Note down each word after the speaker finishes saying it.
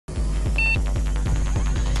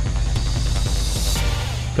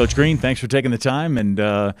Coach Green, thanks for taking the time. And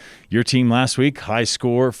your team last week, high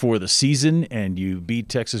score for the season, and you beat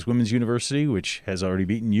Texas Women's University, which has already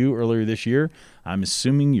beaten you earlier this year. I'm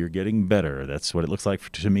assuming you're getting better. That's what it looks like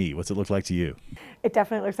to me. What's it look like to you? It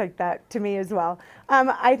definitely looks like that to me as well.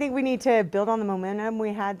 I think we need to build on the momentum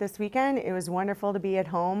we had this weekend. It was wonderful to be at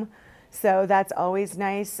home, so that's always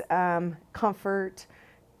nice. Comfort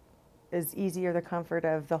is easier. The comfort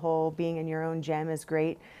of the whole being in your own gym is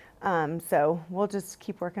great. So we'll just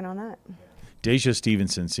keep working on that. Deja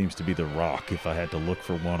Stevenson seems to be the rock if I had to look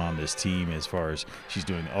for one on this team, as far as she's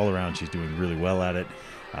doing all around. She's doing really well at it.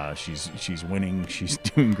 She's winning. She's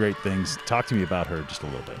doing great things. Talk to me about her just a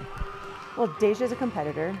little bit. Well, Deja's a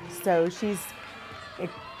competitor, so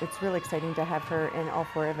it's really exciting to have her in all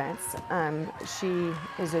 4 events. She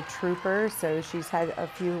is a trooper, so she's had a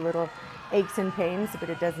few little aches and pains, but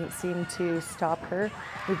it doesn't seem to stop her.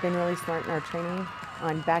 We've been really smart in our training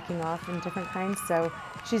on backing off and different kinds, so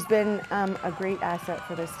she's been a great asset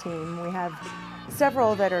for this team. We have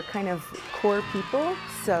several that are kind of core people,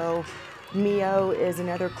 so Mio is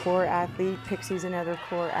another core athlete, Pixie's another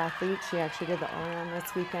core athlete. She actually did the all-around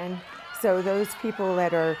this weekend. So those people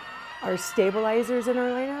that are stabilizers in our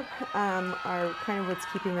lineup are kind of what's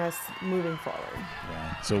keeping us moving forward.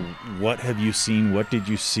 Yeah. So what have you seen? What did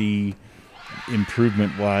you see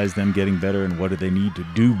improvement-wise, them getting better, and what do they need to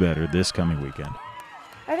do better this coming weekend?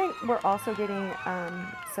 I think we're also getting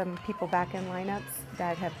some people back in lineups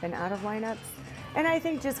that have been out of lineups. And I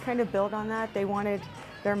think just kind of build on that. They wanted,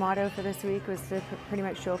 their motto for this week was to pretty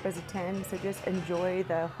much show up as a 10, so just enjoy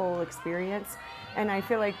the whole experience. And I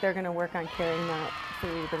feel like they're going to work on carrying that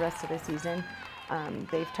through the rest of the season.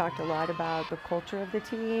 They've talked a lot about the culture of the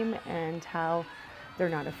team and how they're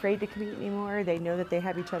not afraid to compete anymore. They know that they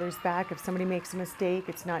have each other's back. If somebody makes a mistake,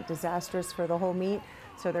 it's not disastrous for the whole meet.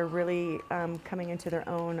 So they're really coming into their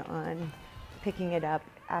own on picking it up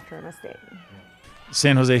after a mistake.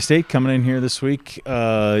 San Jose State coming in here this week.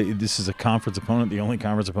 This is a conference opponent, the only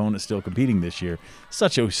conference opponent still competing this year.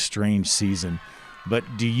 Such a strange season. But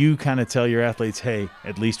do you kind of tell your athletes, hey,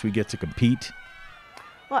 at least we get to compete?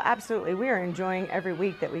 Well, absolutely. We are enjoying every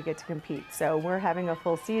week that we get to compete. So we're having a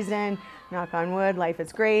full season. Knock on wood, life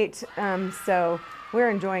is great. So we're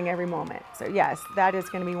enjoying every moment. So yes, that is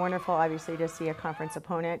going to be wonderful, obviously, to see a conference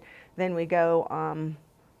opponent. Then we go,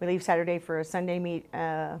 we leave Saturday for a Sunday meet,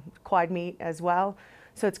 quad meet as well.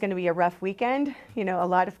 So it's going to be a rough weekend, you know, a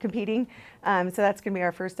lot of competing. So that's going to be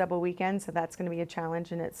our first double weekend. So that's going to be a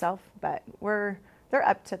challenge in itself, but they're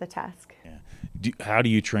up to the task. Yeah. How do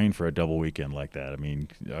you train for a double weekend like that? I mean,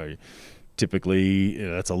 typically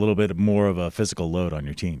that's a little bit more of a physical load on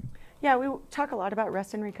your team. Yeah, we talk a lot about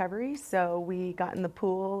rest and recovery. So we got in the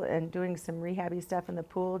pool and doing some rehabby stuff in the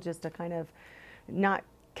pool just to kind of not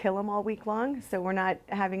kill them all week long. So we're not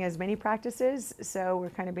having as many practices. So we're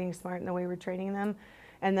kind of being smart in the way we're training them.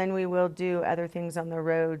 And then we will do other things on the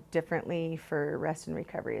road differently for rest and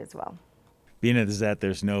recovery as well. Being as that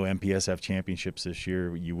there's no MPSF championships this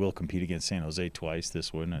year, you will compete against San Jose twice,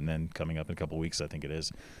 this one, and then coming up in a couple of weeks, I think it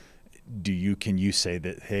is. Can you say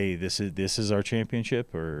that, hey, this is our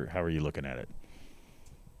championship, or how are you looking at it?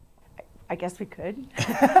 I guess we could.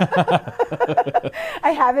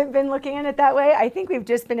 I haven't been looking at it that way. I think we've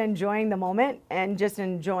just been enjoying the moment and just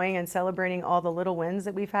enjoying and celebrating all the little wins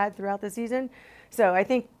that we've had throughout the season. So I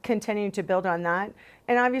think continuing to build on that.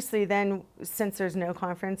 And obviously then, since there's no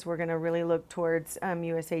conference, we're going to really look towards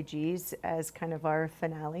USAGs as kind of our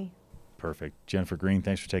finale. Perfect. Jennifer Green,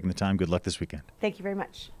 thanks for taking the time. Good luck this weekend. Thank you very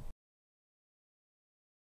much.